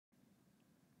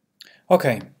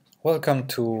Okay, welcome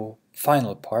to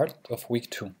final part of week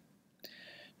 2.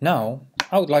 Now,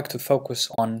 I would like to focus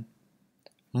on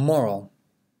moral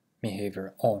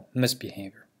behavior or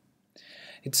misbehavior.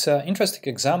 It's an interesting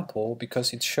example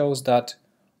because it shows that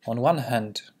on one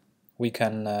hand, we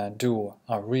can do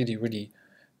a really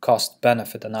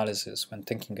cost-benefit analysis when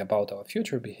thinking about our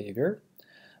future behavior,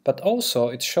 but also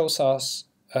it shows us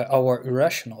our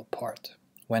irrational part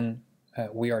when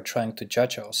we are trying to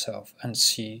judge ourselves and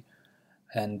see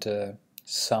and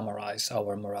summarize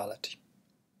our morality.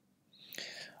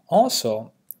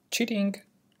 Also, cheating,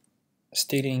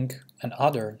 stealing, and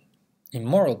other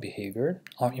immoral behavior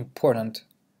are important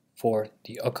for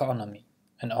the economy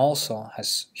and also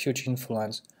has huge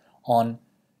influence on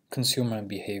consumer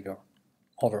behavior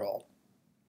overall.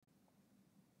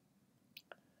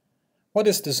 What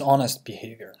is dishonest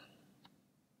behavior?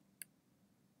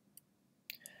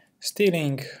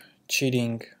 Stealing,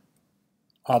 cheating,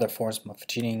 other forms of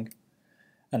cheating,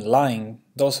 and lying,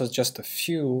 those are just a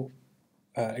few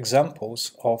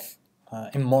examples of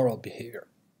immoral behavior.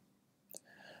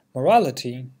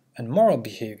 Morality and moral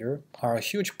behavior are a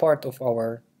huge part of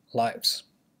our lives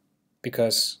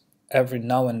because every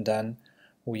now and then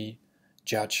we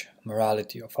judge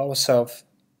morality of ourselves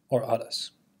or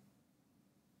others.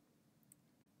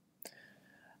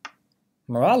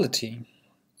 Morality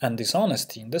and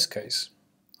dishonesty in this case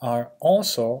are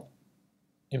also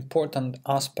important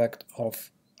aspect of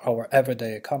our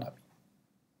everyday economy.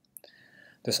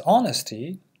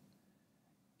 Dishonesty,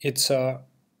 it's a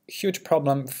huge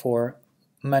problem for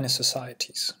many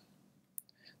societies.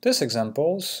 This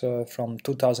example from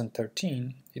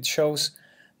 2013, it shows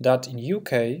that in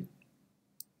UK,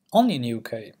 only in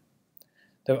UK,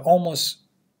 there are almost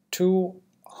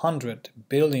 200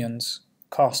 billion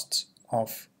costs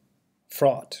of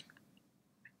fraud.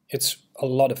 It's a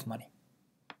lot of money.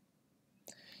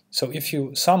 So if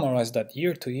you summarize that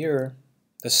year to year,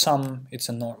 the sum is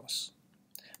enormous.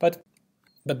 But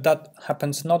that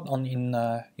happens not only in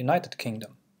United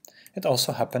Kingdom. It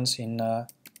also happens in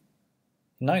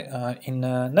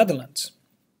Netherlands.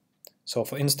 So,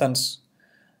 for instance,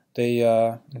 they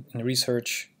in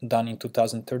research done in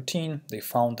 2013, they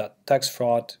found that tax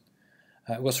fraud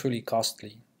was really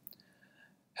costly.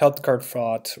 Health card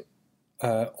fraud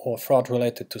or fraud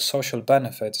related to social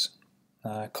benefits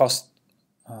cost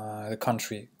the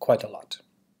country quite a lot.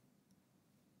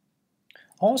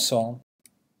 Also,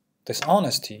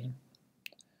 dishonesty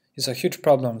is a huge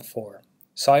problem for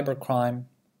cybercrime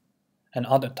and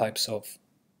other types of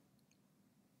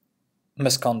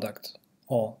misconduct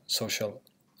or social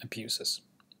abuses.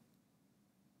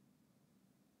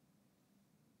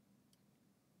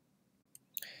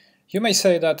 You may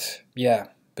say that, yeah,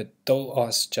 but those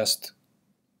are just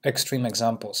extreme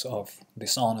examples of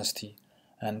dishonesty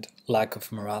and lack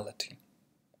of morality.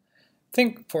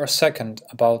 Think for a second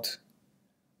about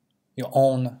your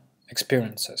own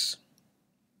experiences,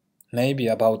 maybe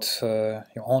about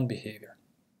your own behavior.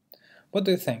 What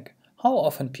do you think? How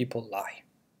often people lie?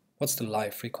 What's the lie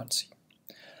frequency?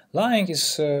 Lying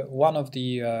is one of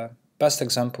the best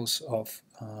examples of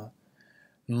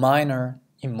minor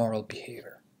immoral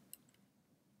behavior.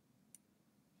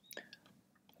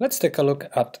 Let's take a look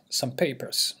at some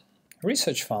papers.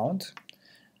 Research found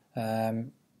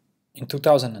in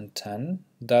 2010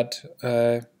 that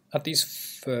at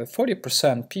least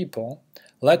 40% people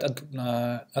lied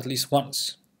at least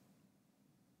once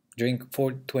during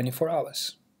 24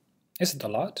 hours. Is it a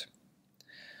lot?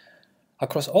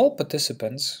 Across all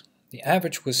participants, the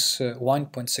average was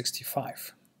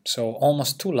 1.65, so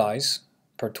almost 2 lies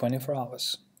per 24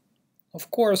 hours. Of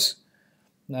course,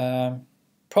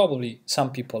 probably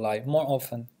some people lie more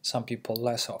often, some people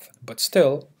less often, but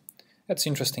still, that's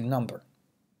an interesting number.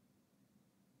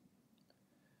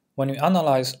 When we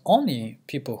analyze only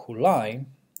people who lie,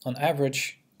 on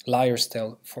average, liars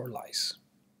tell 4 lies.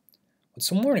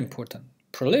 What's more important,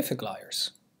 prolific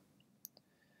liars.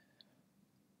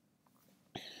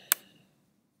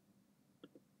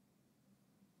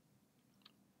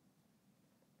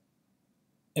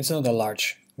 It's not a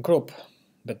large group,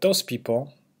 but those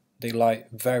people, they lie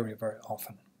very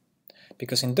often.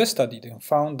 Because in this study, they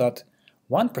found that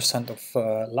 1%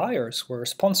 of liars were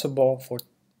responsible for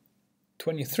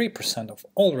 23% of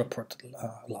all reported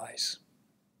lies.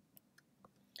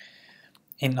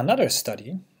 In another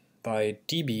study by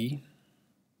DB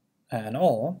and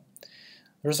all,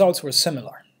 results were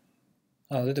similar.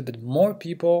 A little bit more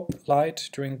people lied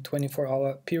during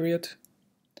 24-hour period.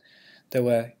 There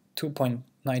were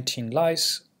 2.19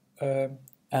 lies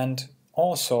and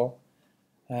also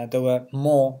there were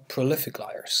more prolific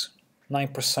liars,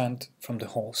 9% from the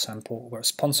whole sample were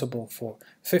responsible for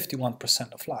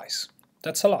 51% of lies.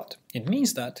 That's a lot. It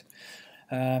means that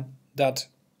that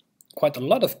quite a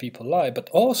lot of people lie, but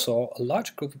also a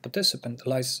large group of participants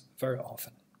lies very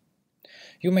often.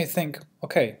 You may think,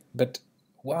 okay, but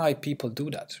why people do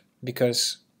that?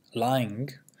 Because lying,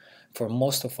 for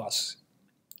most of us,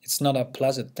 it's not a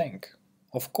pleasant thing.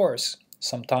 Of course,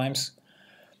 sometimes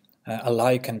a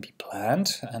lie can be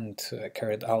planned and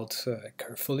carried out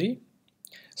carefully.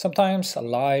 Sometimes a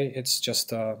lie, it's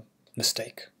just a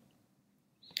mistake.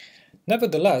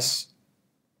 Nevertheless,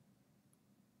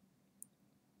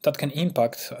 that can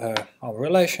impact our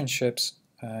relationships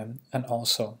and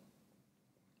also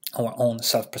our own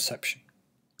self-perception.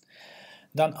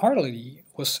 Dan Ariely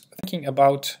was thinking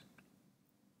about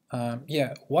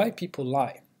why people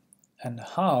lie and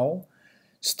how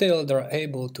still they're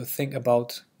able to think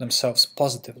about themselves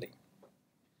positively.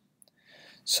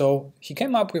 So he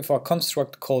came up with a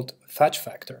construct called fetch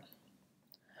factor.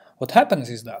 What happens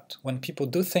is that when people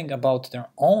do think about their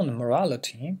own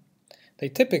morality, they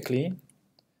typically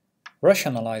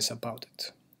rationalize about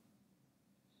it.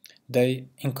 They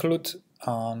include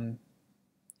in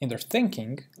their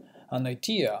thinking an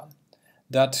idea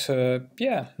that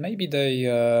maybe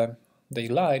they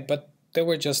lied, but they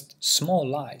were just small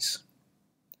lies.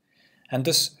 And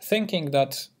this thinking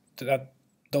that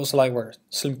those lies were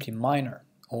simply minor,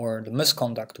 or the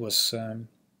misconduct was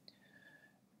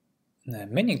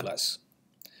meaningless,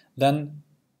 then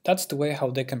that's the way how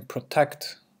they can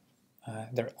protect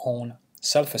their own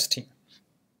self-esteem.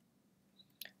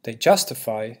 They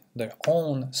justify their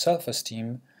own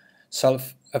self-esteem,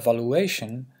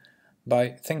 self-evaluation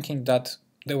by thinking that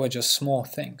they were just small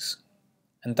things.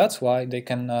 And that's why they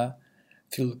can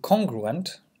feel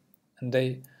congruent,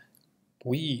 and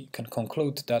we can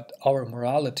conclude that our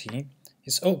morality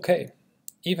is okay,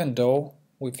 even though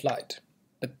we've lied,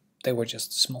 but they were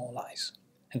just small lies.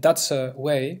 And that's a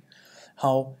way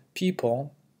how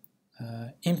people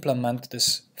implement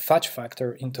this fetch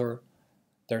factor into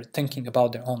their thinking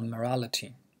about their own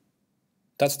morality.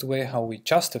 That's the way how we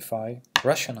justify,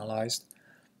 rationalize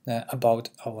about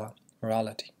our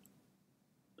morality.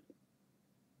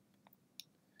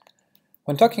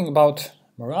 When talking about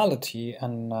morality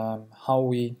and how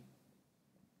we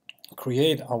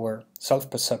create our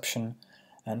self-perception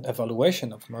and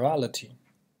evaluation of morality,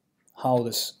 how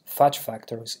this fetch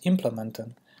factor is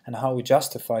implemented and how we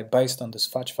justify based on this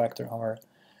fetch factor our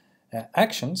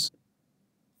actions,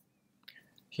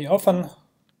 he often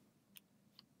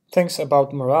thinks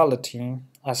about morality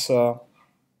as a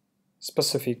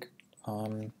specific,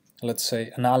 let's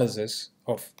say, analysis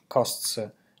of costs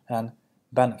and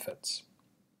benefits.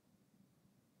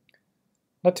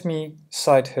 Let me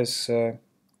cite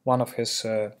one of his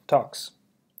talks.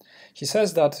 He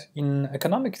says that in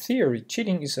economic theory,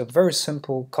 cheating is a very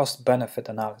simple cost-benefit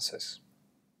analysis.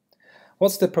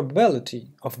 What's the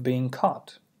probability of being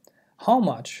caught? How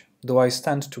much do I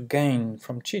stand to gain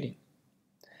from cheating?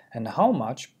 And how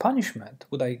much punishment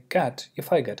would I get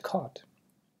if I get caught?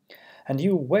 And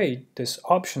you weigh these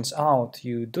options out,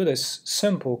 you do this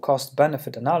simple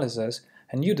cost-benefit analysis,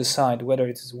 and you decide whether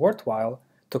it is worthwhile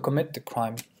to commit the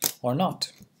crime or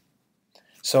not.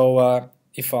 So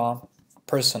if a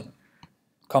person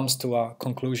comes to a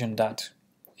conclusion that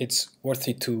it's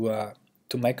worthy to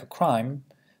make a crime,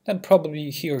 then probably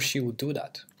he or she will do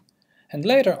that. And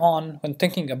later on, when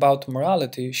thinking about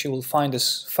morality, she will find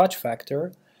this fetch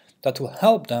factor that will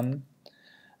help them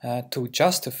to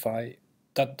justify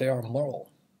that they are moral.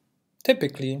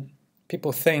 Typically,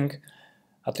 people think,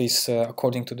 at least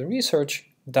according to the research,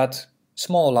 that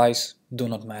small lies do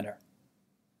not matter.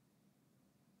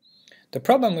 The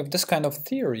problem with this kind of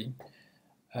theory,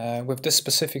 with this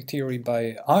specific theory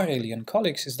by Ariely and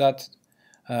colleagues, is that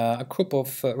a group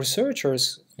of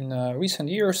researchers in recent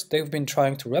years, they've been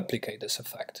trying to replicate this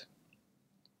effect.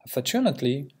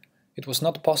 Unfortunately, it was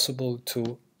not possible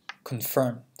to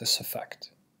confirm this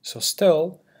effect. So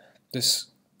still, this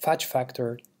fetch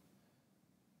factor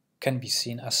can be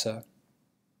seen as a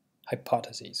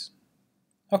hypothesis.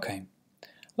 Okay,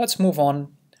 let's move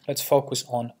on. Let's focus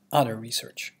on other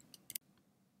research.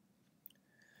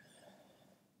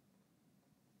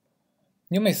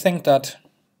 You may think that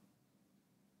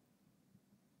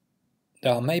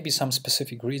there may be some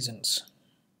specific reasons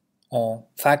or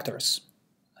factors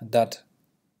that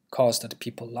cause that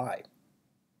people lie.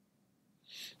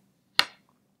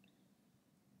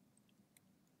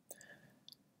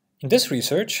 In this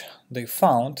research, they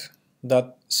found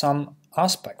that some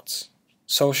aspects,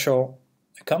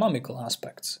 socio-economical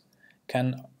aspects,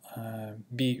 can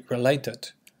be related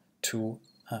to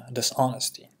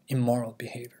dishonesty, immoral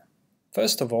behavior.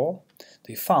 First of all,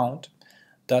 they found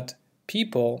that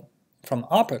people from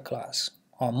upper class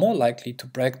are more likely to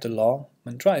break the law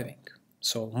when driving.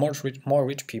 So more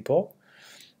rich people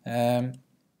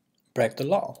break the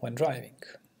law when driving.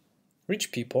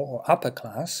 Rich people or upper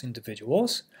class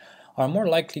individuals are more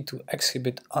likely to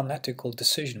exhibit unethical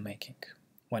decision making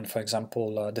when, for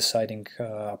example, deciding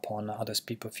upon other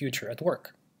people's future at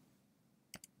work.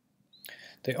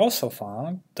 They also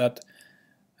found that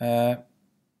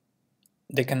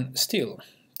they can still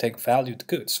take valued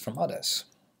goods from others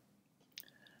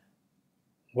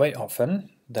way often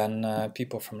than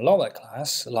people from lower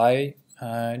class lie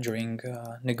during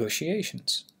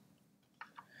negotiations,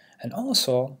 and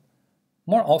also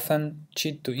more often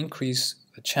cheat to increase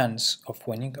the chance of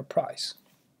winning a prize.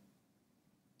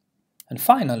 And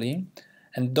finally,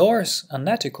 endorse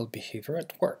unethical behavior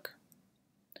at work.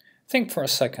 Think for a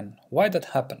second why that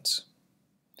happens.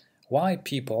 Why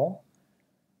people,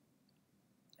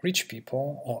 rich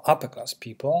people or upper class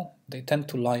people, they tend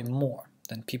to lie more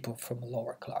than people from a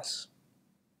lower class.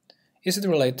 Is it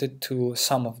related to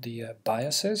some of the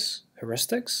biases,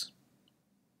 heuristics?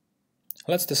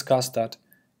 Let's discuss that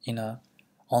in an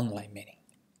online meeting.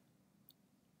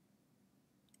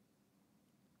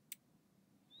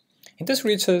 In this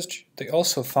research, they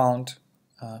also found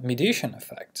mediation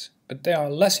effects, but they are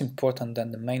less important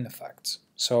than the main effects.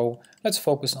 So let's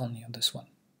focus only on this one.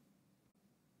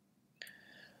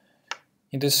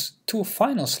 In these two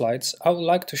final slides, I would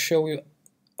like to show you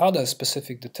other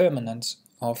specific determinants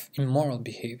of immoral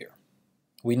behavior.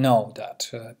 We know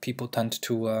that people tend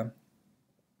to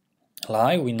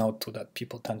lie, we know too that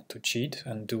people tend to cheat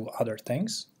and do other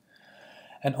things,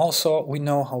 and also we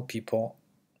know how people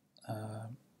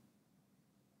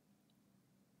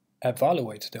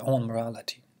evaluate their own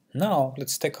morality. Now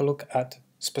let's take a look at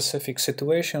specific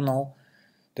situational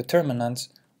determinants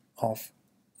of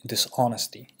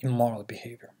dishonesty, immoral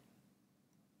behavior.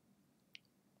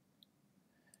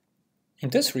 In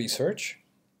this research,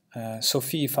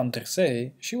 Sophie van der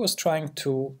Zee, she was trying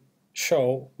to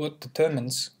show what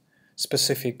determines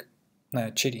specific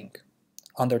cheating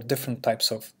under different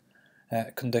types of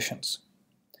conditions.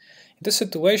 In this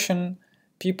situation,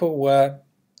 people were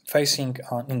facing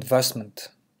an investment.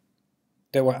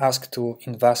 They were asked to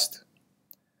invest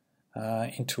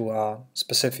into a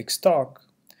specific stock,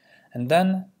 and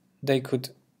then they could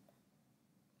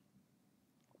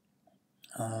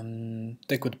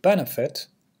benefit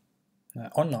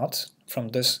or not from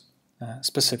this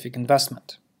specific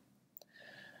investment.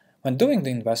 When doing the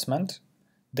investment,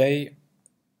 they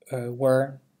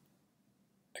were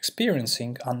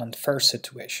experiencing an unfair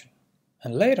situation,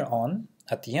 and later on,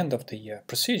 at the end of the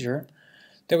procedure,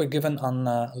 they were given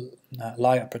a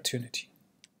lie opportunity.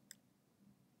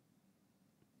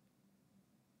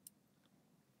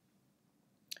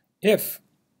 If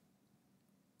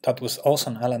that was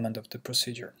also an element of the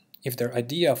procedure, if their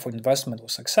idea for investment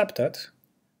was accepted,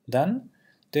 then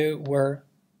they were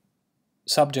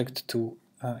subject to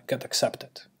get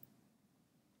accepted.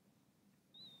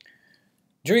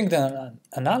 During the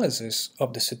analysis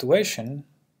of the situation,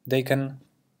 they've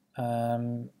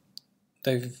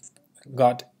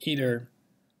got either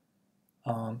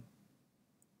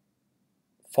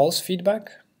false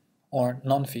feedback or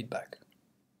non-feedback.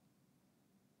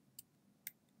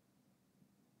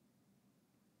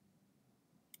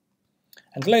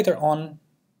 And later on,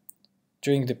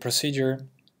 during the procedure,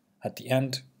 at the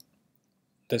end,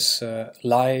 this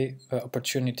lie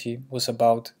opportunity was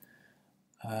about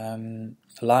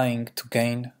lying to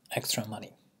gain extra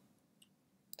money.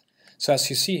 So as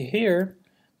you see here,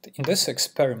 in this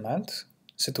experiment,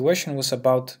 situation was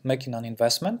about making an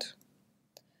investment.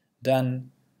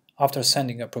 Then, after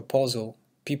sending a proposal,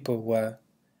 people were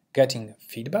getting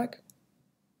feedback.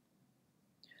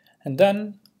 And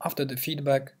then, after the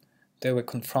feedback, they were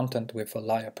confronted with a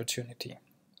lie opportunity.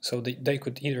 So they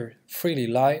could either freely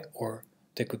lie or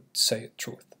they could say the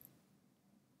truth.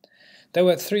 There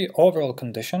were three overall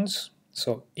conditions,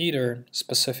 so either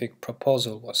specific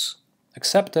proposal was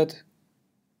accepted,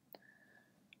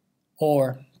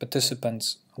 or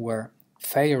participants were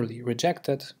fairly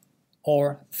rejected,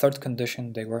 or third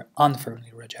condition, they were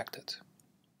unfairly rejected.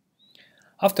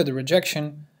 After the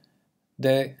rejection,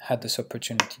 they had this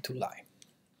opportunity to lie.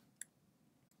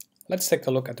 Let's take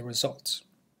a look at the results.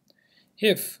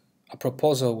 If a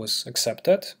proposal was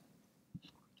accepted,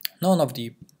 none of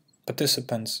the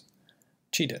participants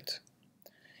cheated.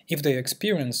 If they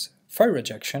experienced fair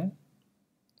rejection,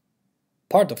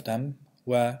 part of them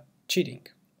were cheating,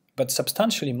 but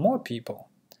substantially more people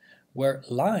were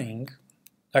lying,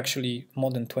 actually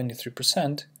more than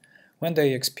 23%, when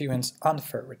they experienced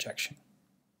unfair rejection.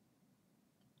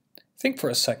 Think for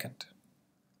a second.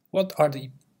 What are the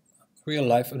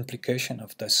real-life implications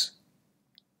of this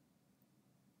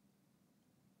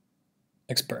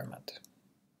experiment?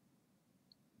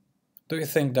 Do you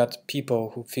think that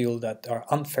people who feel that are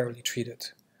unfairly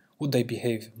treated, would they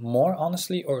behave more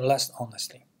honestly or less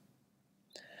honestly?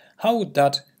 How would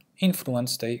that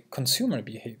influence the consumer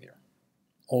behavior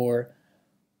or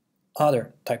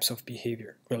other types of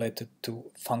behavior related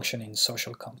to functioning in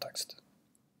social context?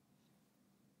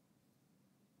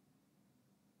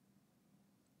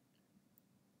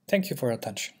 Thank you for your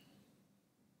attention.